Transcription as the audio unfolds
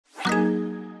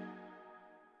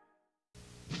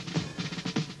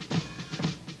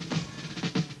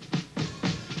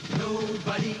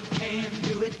Nobody can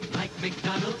do it like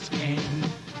McDonald's can.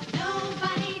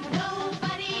 Nobody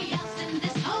else in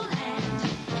this whole land.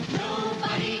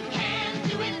 Nobody can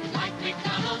do it like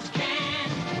McDonald's can.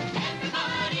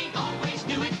 Everybody always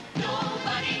knew it.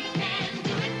 Nobody can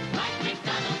do it like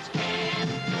McDonald's can.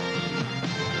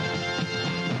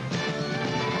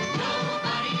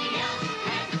 Nobody else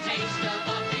has the taste of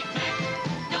a Big Mac.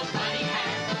 Nobody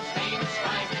has those famous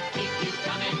fries that keep you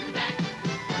coming back.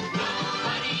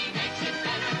 Nobody makes it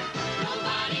better.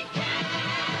 Nobody can.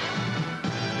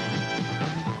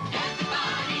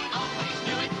 Everybody always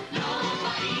knew it.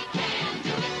 Nobody can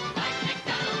do it like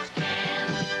McDonald's can.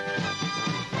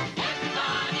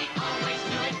 Everybody always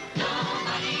knew it.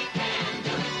 Nobody can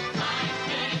do it like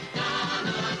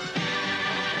McDonald's can.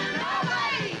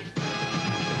 Nobody!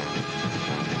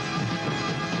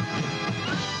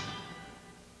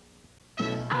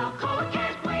 Alcoa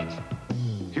can't wait.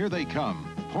 Here they come,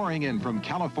 pouring in from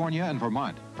California and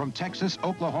Vermont, from Texas,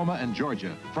 Oklahoma, and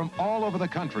Georgia, from all over the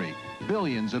country.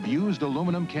 Billions of used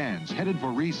aluminum cans headed for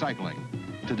recycling.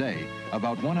 Today,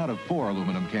 about 1 out of 4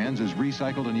 aluminum cans is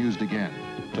recycled and used again.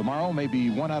 Tomorrow, maybe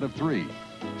 1 out of 3.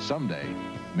 Someday,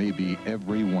 maybe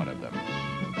every one of them.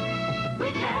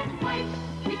 We can't wait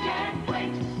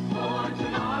for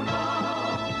tomorrow.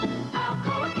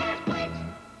 Alcoa can't wait.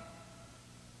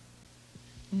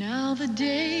 Now the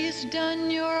day is done,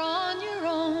 you're on your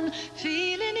own,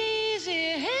 feeling easy,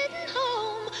 heading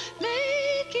home.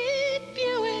 Make it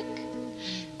Buick.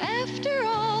 After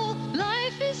all,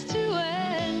 life is to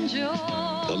enjoy.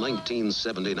 The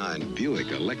 1979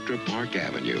 Buick Electra Park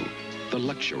Avenue. The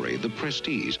luxury, the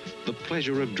prestige, the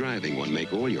pleasure of driving one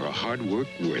make all your hard work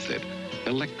worth it.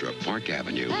 Electra Park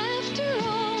Avenue. After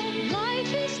all,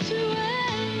 life is to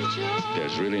enjoy.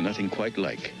 There's really nothing quite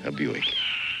like a Buick.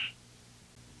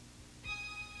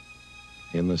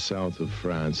 In the south of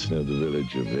France, near the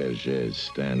village of Vergès,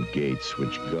 stand gates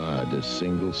which guard a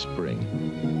single spring.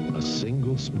 A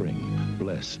single spring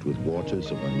blessed with waters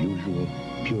of unusual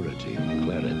purity and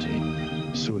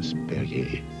clarity. Source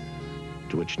Perrier,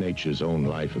 to which nature's own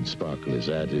life and sparkle is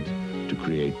added to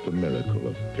create the miracle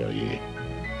of Perrier.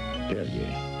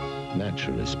 Perrier,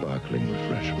 naturally sparkling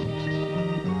refreshment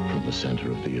from the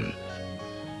center of the earth.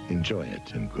 Enjoy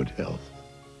it in good health.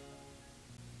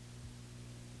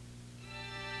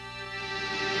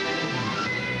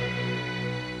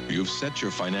 You've set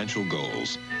your financial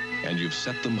goals, and you've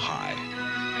set them high.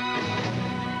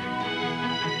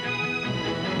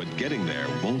 But getting there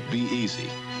won't be easy.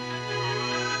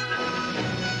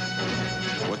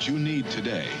 What you need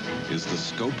today is the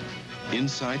scope,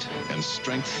 insight, and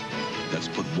strength that's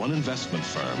put one investment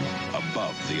firm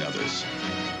above the others.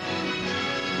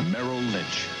 Merrill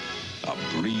Lynch, a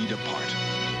breed apart.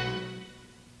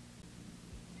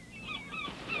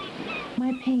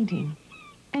 My painting,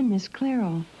 and Miss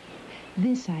Clairol.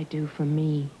 This I do for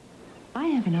me. I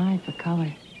have an eye for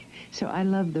color, so I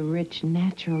love the rich,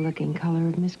 natural-looking color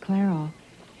of Miss Clairol.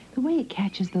 The way it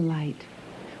catches the light,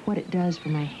 what it does for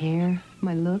my hair,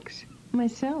 my looks,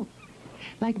 myself.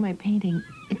 Like my painting,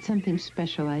 it's something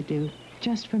special I do,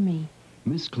 just for me.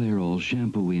 Miss Clairol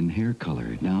Shampoo in Hair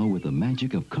Color, now with the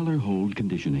magic of color hold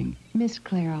conditioning. Miss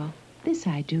Clairol, this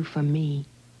I do for me.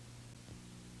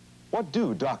 What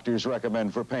do doctors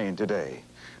recommend for pain today?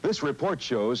 This report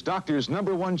shows doctors'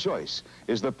 #1 choice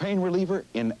is the pain reliever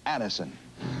in Anacin.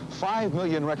 5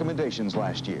 million recommendations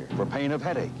last year for pain of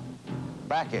headache,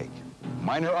 backache,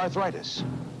 minor arthritis,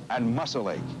 and muscle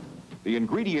ache. The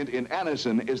ingredient in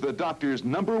Anacin is the doctor's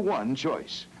 #1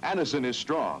 choice. Anacin is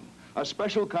strong, a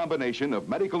special combination of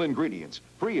medical ingredients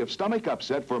free of stomach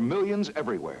upset for millions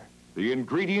everywhere. The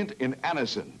ingredient in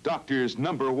Anacin, doctor's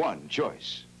 #1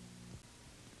 choice.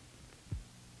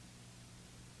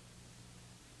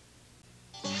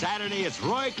 Saturday, it's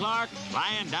Roy Clark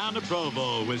flying down to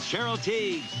Provo with Cheryl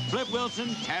Teague, Flip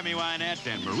Wilson, Tammy Wynette,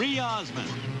 and Marie Osmond.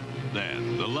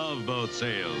 Then the Love Boat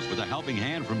sails with a helping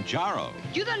hand from Charo.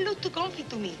 You don't look too comfy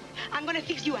to me. I'm gonna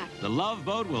fix you up. The Love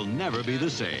Boat will never be the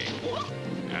same.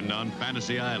 And on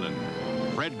Fantasy Island,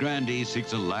 Fred Grandy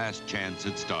seeks a last chance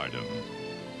at stardom.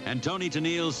 And Tony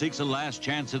Tennille seeks a last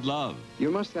chance at love.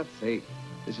 You must have faith.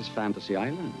 This is Fantasy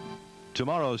Island.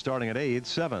 Tomorrow, starting at 8,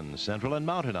 7, Central and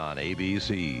Mountain on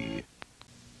ABC.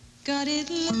 Got it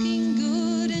looking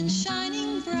good and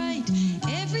shining bright.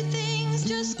 Everything's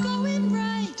just going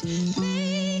right.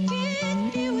 Make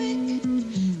it Buick.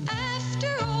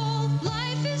 After all,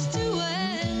 life is to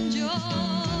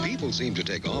enjoy. People seem to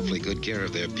take awfully good care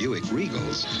of their Buick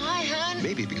Regals. Hi, hon.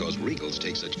 Maybe because Regals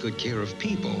take such good care of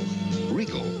people.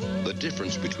 Regal, the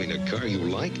difference between a car you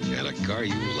like and a car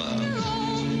you love.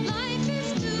 Life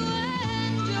is to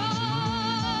enjoy.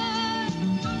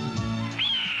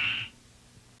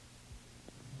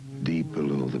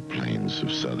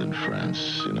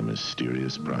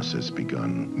 mysterious process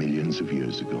begun millions of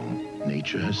years ago,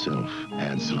 nature herself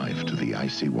adds life to the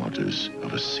icy waters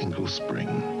of a single spring,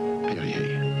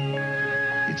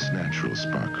 Perrier. Its natural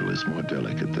sparkle is more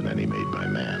delicate than any made by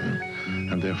man,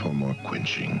 and therefore more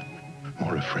quenching,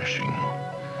 more refreshing,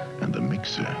 and the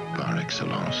mixer par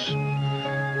excellence,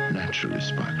 naturally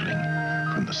sparkling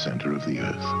from the center of the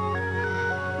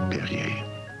earth. Perrier.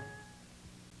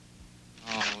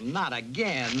 Oh, not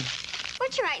again.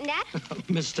 What you writing, Dad?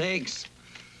 Mistakes.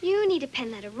 You need a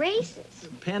pen that erases.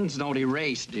 Pens don't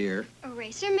erase, dear.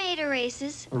 Erasermate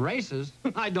erases. Erases?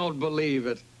 I don't believe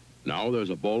it. Now there's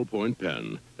a ballpoint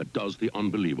pen that does the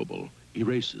unbelievable,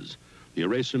 erases. The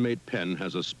Erasermate pen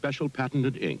has a special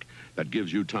patented ink that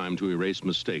gives you time to erase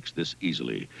mistakes this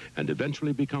easily and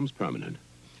eventually becomes permanent.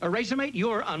 Erasermate,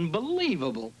 you're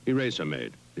unbelievable.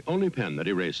 Erasermate, the only pen that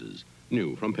erases,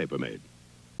 new from Papermate.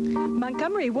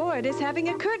 Montgomery Ward is having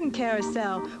a curtain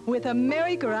carousel with a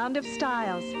merry-go-round of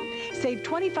styles. Save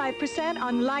 25%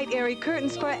 on light, airy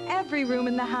curtains for every room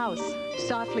in the house.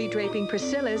 Softly draping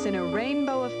Priscillas in a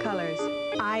rainbow of colors.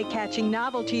 Eye-catching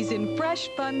novelties in fresh,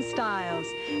 fun styles.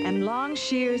 And long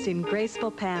shears in graceful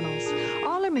panels.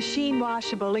 All are machine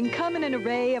washable and come in an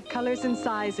array of colors and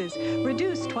sizes.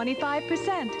 Reduced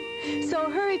 25%. So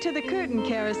hurry to the curtain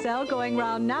carousel going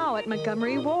round now at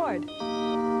Montgomery Ward.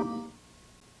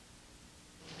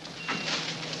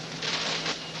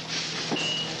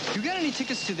 You got any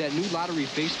tickets to that new lottery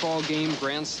baseball game,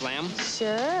 Grand Slam?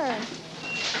 Sure.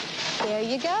 There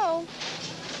you go.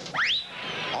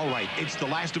 All right, it's the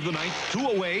last of the ninth. 2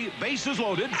 away, bases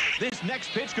loaded. This next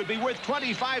pitch could be worth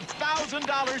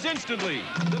 $25,000 instantly.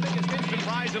 The biggest instant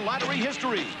prize in lottery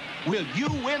history. Will you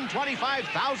win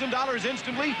 $25,000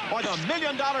 instantly or the $1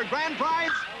 million grand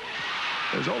prize?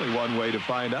 There's only one way to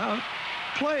find out.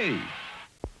 Play.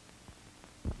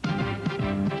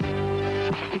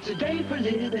 It's a day for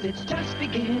living, it's just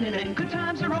beginning, and good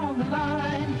times are on the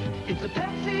line. It's the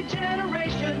Pepsi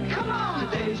generation. Come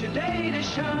on, today's your day to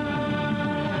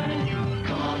shine.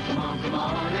 Come on, come on, come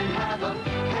on, and have a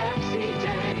Pepsi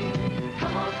day.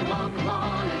 Come on, come on, come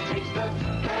on, and taste the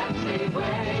Pepsi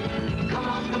way. Come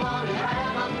on, and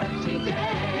have a Pepsi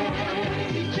day.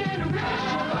 Pepsi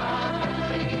generation.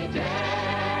 Pepsi day.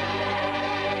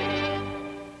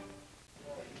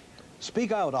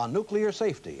 Speak out on nuclear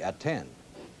safety at 10.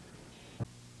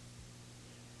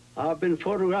 I've been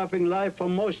photographing life for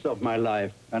most of my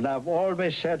life, and I've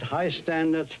always set high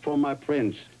standards for my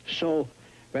prints. So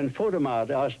when Fotomat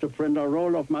asked to print a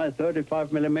roll of my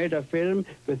 35mm film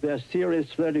with their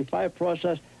Series 35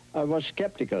 process, I was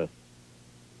skeptical.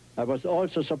 I was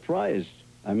also surprised.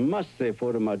 I must say,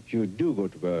 Fotomat, you do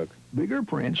good work. Bigger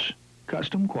prints,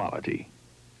 custom quality.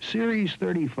 Series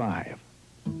 35.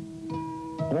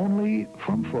 Only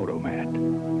from Fotomat.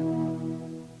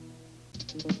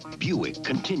 Buick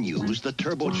continues the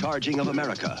turbocharging of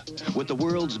America with the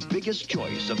world's biggest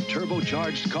choice of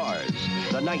turbocharged cars,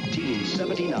 the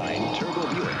 1979 Turbo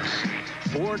Buicks.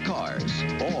 4 cars,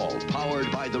 all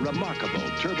powered by the remarkable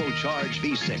turbocharged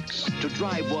V6. To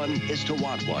drive one is to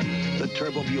want one. The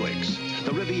Turbo Buicks,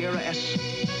 the Riviera S,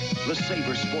 the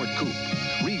Sabre Sport Coupe,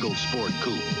 Regal Sport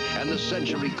Coupe, and the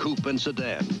Century Coupe and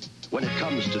Sedan. When it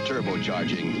comes to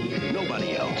turbocharging,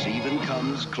 nobody else even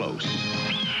comes close.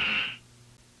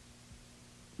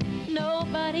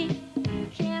 Nobody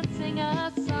can sing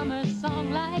a summer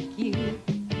song like you.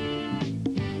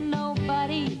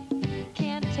 Nobody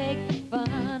can take the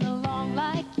fun along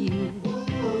like you.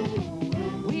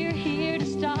 We're here to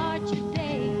start your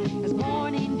day as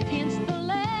morning tints the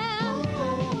land.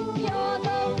 You're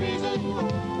the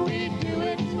reason we do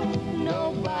it.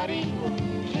 Nobody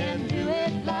can do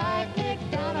it like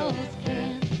McDonald's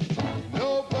can.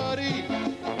 Nobody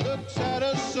looks at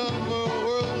a summer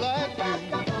world like you.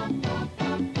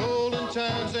 Golden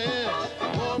times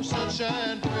and warm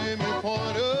sunshine frame your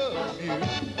point of view.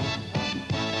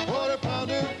 Quarter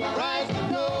pounder, rise to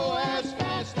go as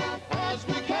fast as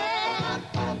we can.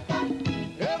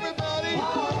 Everybody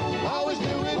always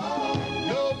do it.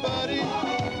 Nobody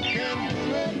can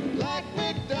do it like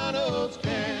McDonald's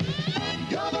can.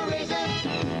 You're the reason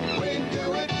we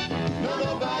do it. No,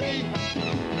 nobody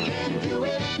can do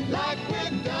it like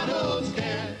McDonald's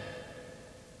can.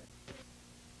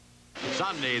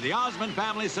 Sunday, the Osmond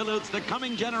family salutes the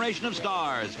coming generation of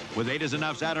stars with 8 is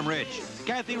Enough's Adam Rich,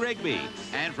 Kathy Rigby,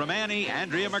 and from Annie,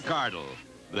 Andrea McCardle.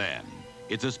 Then,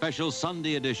 it's a special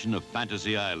Sunday edition of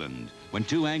Fantasy Island when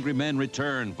 2 angry men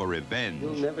return for revenge.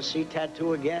 You'll never see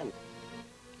Tattoo again.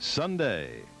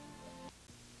 Sunday.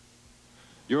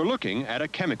 You're looking at a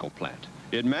chemical plant.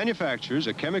 It manufactures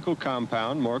a chemical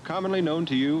compound more commonly known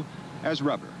to you as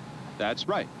rubber. That's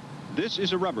right. This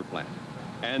is a rubber plant.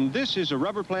 And this is a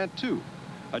rubber plant, too.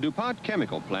 A DuPont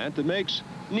chemical plant that makes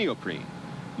neoprene.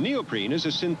 Neoprene is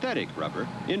a synthetic rubber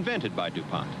invented by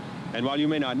DuPont. And while you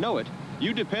may not know it,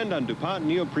 you depend on DuPont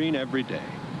neoprene every day.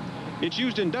 It's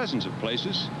used in dozens of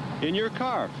places. In your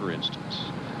car, for instance.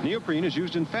 Neoprene is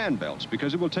used in fan belts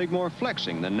because it will take more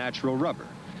flexing than natural rubber.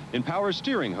 In power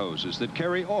steering hoses that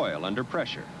carry oil under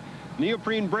pressure.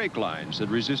 Neoprene brake lines that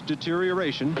resist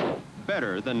deterioration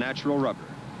better than natural rubber.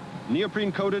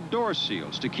 Neoprene-coated door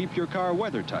seals to keep your car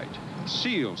weather-tight.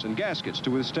 Seals and gaskets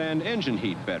to withstand engine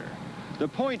heat better. The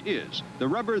point is, the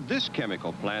rubber this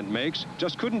chemical plant makes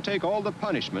just couldn't take all the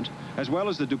punishment, as well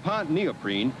as the DuPont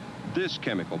neoprene this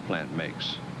chemical plant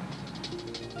makes.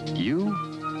 You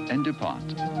and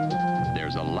DuPont.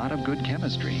 There's a lot of good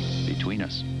chemistry between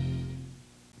us.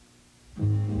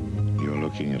 You're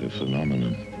looking at a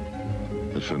phenomenon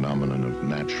of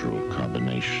natural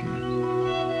carbonation,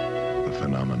 the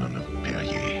phenomenon of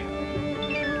Perrier,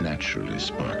 naturally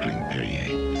sparkling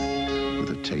Perrier, with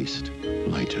a taste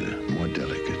lighter, more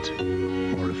delicate,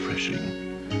 more refreshing,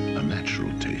 a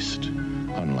natural taste,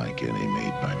 unlike any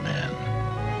made by man.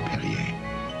 Perrier,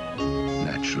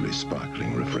 naturally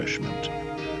sparkling refreshment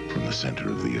from the center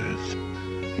of the earth.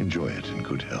 Enjoy it in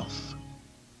good health.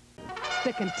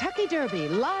 The Kentucky Derby,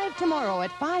 live tomorrow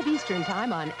at 5 Eastern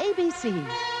Time on ABC.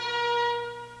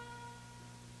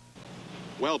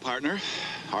 Well, partner,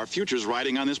 our future's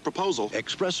riding on this proposal.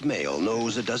 Express Mail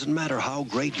knows it doesn't matter how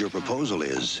great your proposal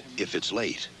is if it's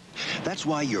late. That's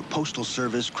why your postal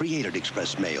service created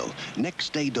Express Mail.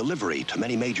 Next day delivery to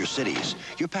many major cities.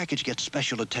 Your package gets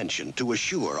special attention to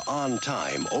assure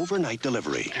on-time overnight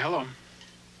delivery. Hello.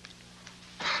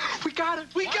 We got it!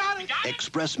 We got it!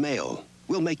 Express Mail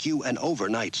will make you an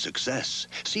overnight success.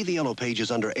 See the yellow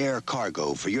pages under Air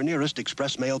Cargo for your nearest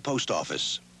Express Mail post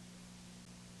office.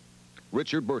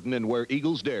 Richard Burton in Where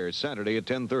Eagles Dare, Saturday at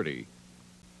 10:30.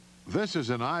 This is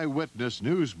an Eyewitness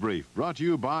News Brief brought to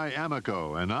you by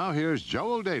Amoco. And now here's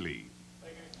Joel Daly.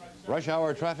 Rush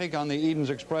hour traffic on the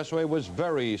Edens Expressway was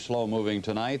very slow-moving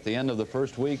tonight, the end of the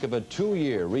first week of a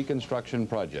 2-year reconstruction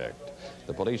project.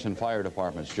 The police and fire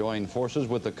departments joined forces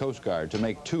with the Coast Guard to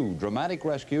make 2 dramatic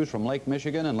rescues from Lake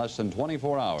Michigan in less than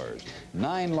 24 hours.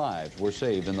 9 lives were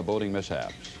saved in the boating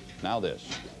mishaps. Now this.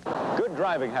 Good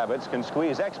driving habits can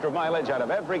squeeze extra mileage out of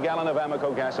every gallon of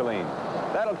Amoco gasoline.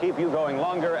 That'll keep you going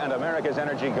longer and America's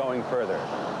energy going further.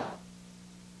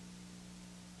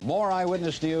 More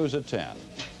Eyewitness News at 10.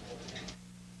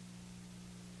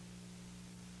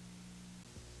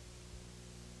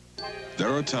 There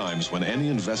are times when any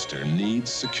investor needs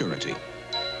security.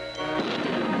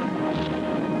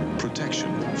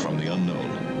 Protection from the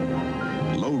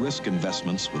unknown. Low-risk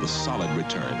investments with a solid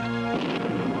return.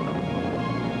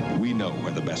 We know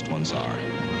where the best ones are,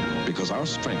 because our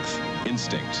strength,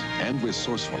 instinct, and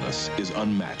resourcefulness is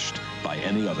unmatched by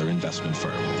any other investment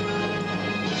firm.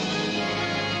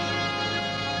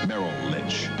 Merrill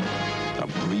Lynch, a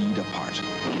breed apart.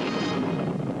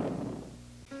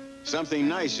 Something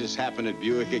nice has happened at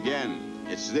Buick again.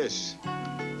 It's this,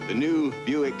 the new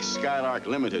Buick Skylark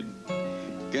Limited.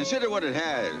 Consider what it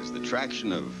has, the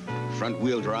traction of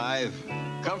front-wheel drive,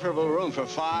 comfortable room for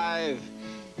 5,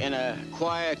 and a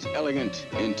quiet, elegant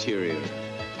interior.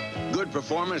 Good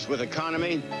performance with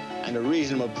economy and a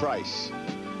reasonable price.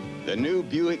 The new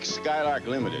Buick Skylark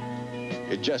Limited.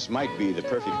 It just might be the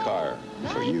perfect car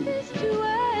for you.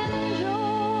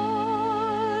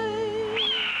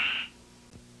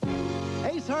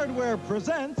 Ace Hardware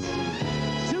presents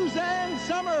Suzanne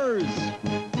Summers.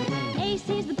 Ace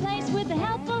is the place with the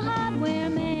helpful hardware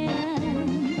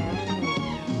man.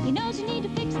 He knows you need to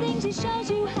fix things, he shows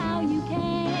you how you can.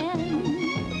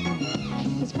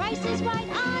 His price is right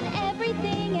on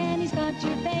everything, and he's got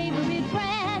your favorite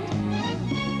brand.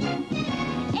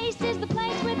 Ace is the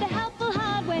place with the helpful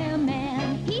hardware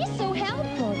man. He's so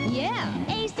helpful, yeah.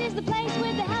 Ace is the place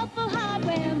with the helpful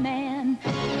hardware man.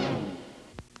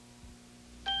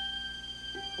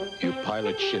 You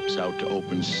pilot ships out to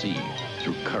open sea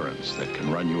through currents that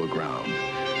can run you aground.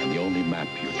 And the only map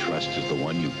you trust is the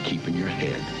one you keep in your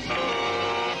head.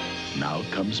 Now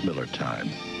comes Miller time.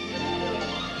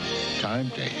 Time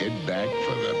to head back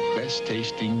for the best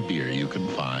tasting beer you can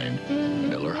find,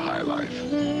 Miller High Life.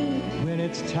 When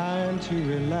it's time to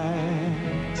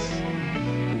relax,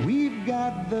 we've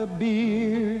got the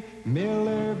beer,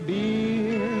 Miller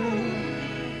Beer.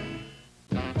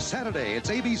 Saturday, it's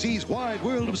ABC's Wide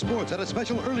World of Sports at a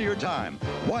special earlier time.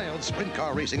 Wild sprint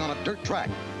car racing on a dirt track.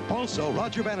 Also,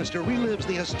 Roger Bannister relives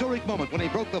the historic moment when he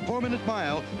broke the 4-minute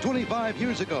mile 25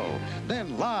 years ago.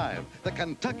 Then live, the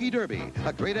Kentucky Derby.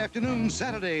 A great afternoon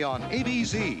Saturday on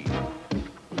ABC.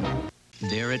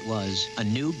 There it was, a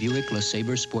new Buick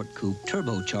LeSabre Sport Coupe,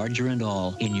 turbocharger and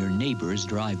all, in your neighbor's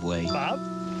driveway. Bob?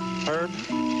 Herb?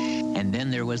 And then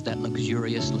there was that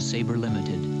luxurious LeSabre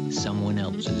Limited, someone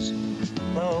else's.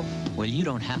 Hello? Well, you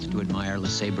don't have to admire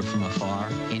LeSabre from afar.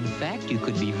 In fact, you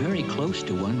could be very close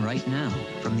to one right now.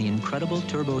 From the incredible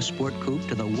Turbo Sport Coupe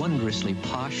to the wondrously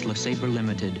posh LeSabre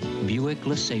Limited, Buick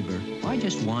LeSabre. Why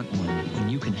just want one when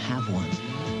you can have one?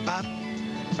 Bob?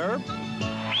 Herb?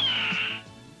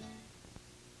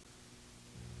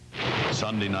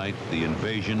 Sunday night, the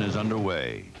invasion is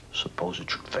underway. Suppose it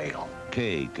should fail.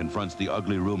 Kay confronts the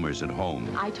ugly rumors at home.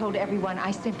 I told everyone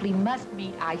I simply must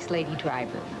meet Ike's lady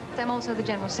driver. I'm also the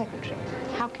general secretary.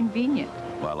 How convenient.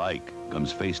 While Ike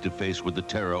comes face to face with the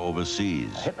terror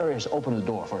overseas. Hitler has opened the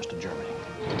door for us to Germany.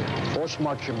 Force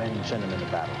march your men and send them into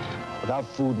battle. Without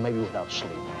food, maybe without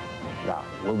sleep. Now,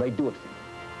 will they do it for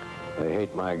you? They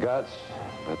hate my guts,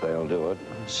 but they'll do it.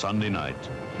 Sunday night,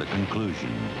 the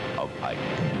conclusion of Ike.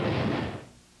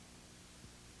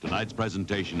 Tonight's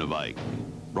presentation of Ike,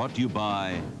 brought to you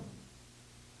by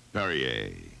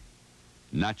Perrier,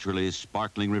 naturally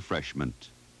sparkling refreshment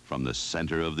from the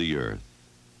center of the earth.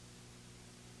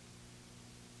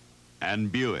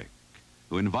 And Buick,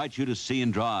 who invites you to see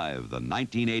and drive the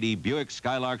 1980 Buick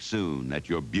Skylark soon at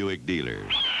your Buick dealer.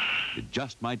 It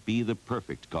just might be the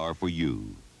perfect car for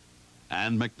you.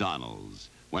 And McDonald's.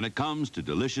 When it comes to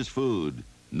delicious food,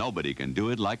 nobody can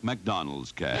do it like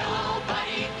McDonald's can.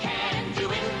 Nobody can do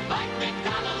it like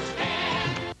McDonald's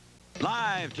can.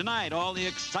 Live tonight, all the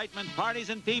excitement, parties,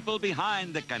 and people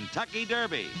behind the Kentucky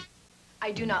Derby.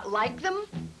 I do not like them.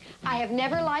 I have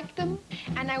never liked them,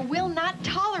 and I will not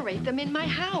tolerate them in my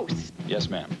house. Yes,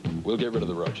 ma'am. We'll get rid of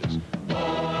the roaches.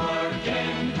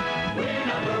 Orkin, we're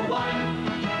number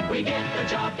one. We get the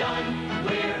job done.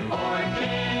 We're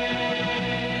Orkin.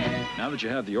 Now that you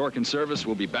have the Orkin service,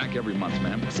 we'll be back every month,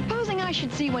 ma'am. Supposing I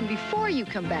should see one before you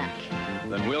come back.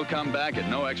 Then we'll come back at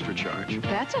no extra charge.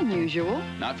 That's unusual.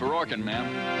 Not for Orkin, ma'am.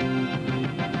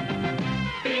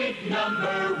 Big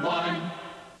number one.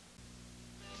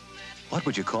 What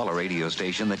would you call a radio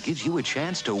station that gives you a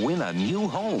chance to win a new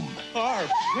home? Our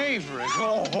favorite.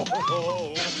 Oh.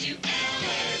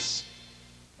 WLS.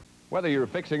 Whether you're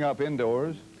fixing up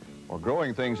indoors or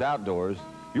growing things outdoors,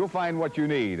 you'll find what you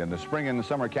need in the spring and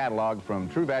summer catalog from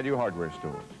True Value hardware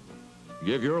stores.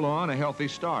 Give your lawn a healthy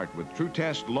start with True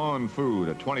Test Lawn Food.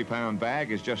 A 20-pound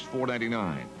bag is just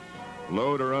 $4.99.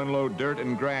 Load or unload dirt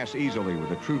and grass easily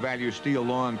with a True Value steel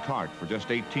lawn cart for just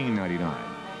 $18.99.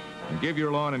 And give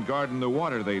your lawn and garden the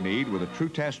water they need with a True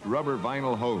Test rubber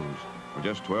vinyl hose for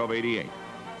just $12.88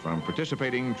 from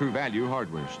participating True Value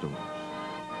hardware stores.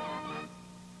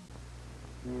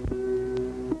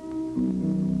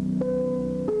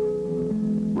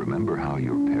 Remember how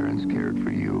your parents cared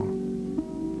for you.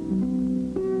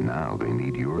 Now they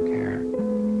need your care.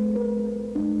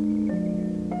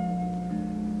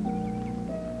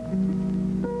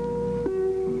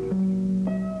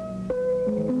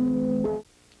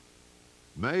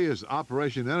 May is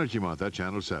Operation Energy Month at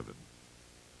Channel 7.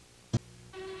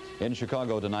 In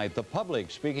Chicago tonight, the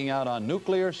public speaking out on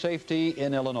nuclear safety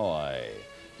in Illinois.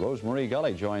 Rosemarie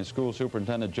Gully joins School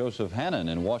Superintendent Joseph Hannon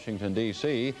in Washington,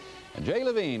 D.C. And Jay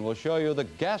Levine will show you the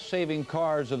gas-saving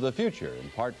cars of the future in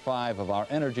Part 5 of our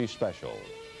Energy Special.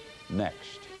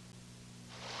 Next.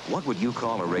 What would you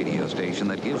call a radio station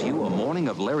that gives you a morning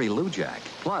of Larry Lujack,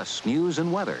 plus news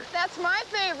and weather? That's my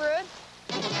favorite.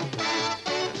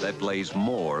 That plays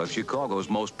more of Chicago's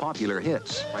most popular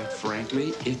hits. Quite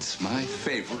frankly, it's my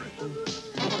favorite.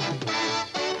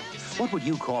 What would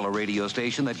you call a radio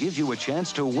station that gives you a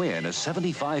chance to win a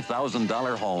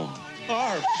 $75,000 home?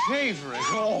 Our favorite.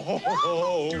 Call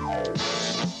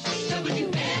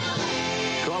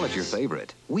it your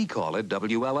favorite. We call it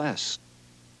WLS.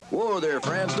 Whoa there,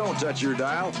 friends. Don't touch your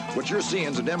dial. What you're seeing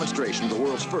is a demonstration of the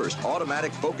world's first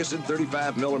automatic focus in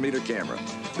 35mm camera.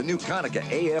 The new Konica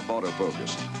AF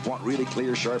autofocus. Want really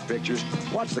clear, sharp pictures?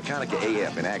 Watch the Konica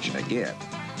AF in action again.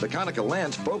 The Konica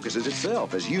lens focuses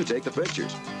itself as you take the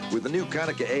pictures. With the new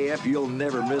Konica AF, you'll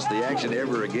never miss the action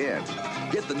ever again.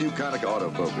 Get the new Konica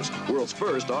autofocus, world's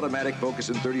first automatic focus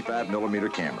in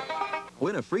 35mm camera.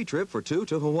 Win a free trip for 2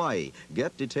 to Hawaii.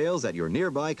 Get details at your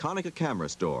nearby Konica camera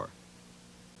store.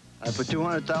 I put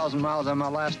 200,000 miles on my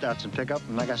last Datsun pickup,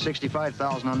 and I got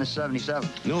 65,000 on this 77.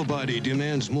 Nobody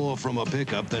demands more from a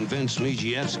pickup than Vince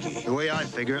Mijiewski. The way I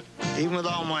figure it, even with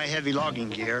all my heavy logging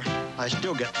gear, I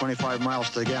still get 25 miles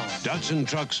to the gallon. Datsun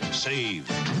trucks save.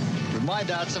 With my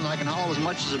Datsun, I can haul as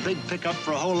much as a big pickup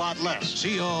for a whole lot less.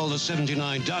 See all the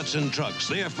 79 Datsun trucks.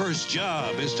 Their first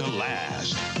job is to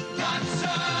last.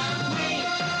 Datsun, we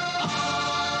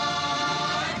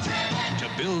are driven.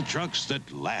 To Build trucks that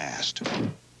last.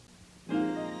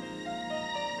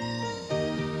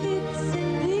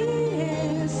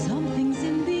 Something's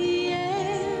in the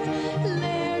air.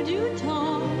 L'air du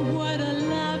temps, what a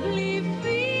lovely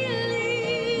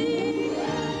feeling.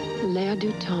 L'air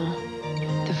du temps,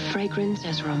 the fragrance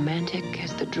as romantic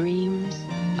as the dreams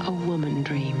a woman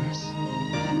dreams.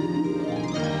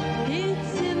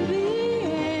 It's in the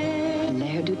air.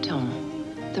 L'air du temps,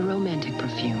 the romantic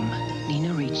perfume.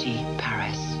 Nina Ricci,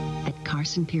 Paris. At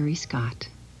Carson Peary Scott.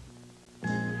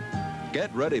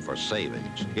 Get ready for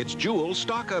savings. It's Jewel's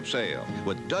stock-up sale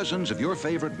with dozens of your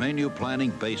favorite menu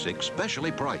planning basics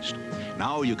specially priced.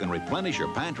 Now you can replenish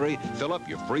your pantry, fill up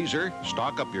your freezer,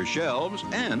 stock up your shelves,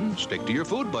 and stick to your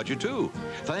food budget too,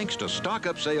 thanks to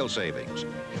stock-up sale savings.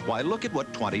 Why, look at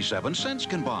what 27 cents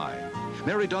can buy.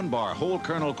 Mary Dunbar whole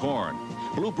kernel corn,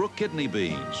 Blue Brook kidney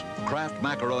beans, Kraft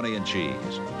macaroni and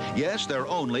cheese. Yes, they're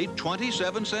only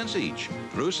 27 cents each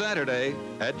through Saturday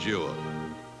at Jewel.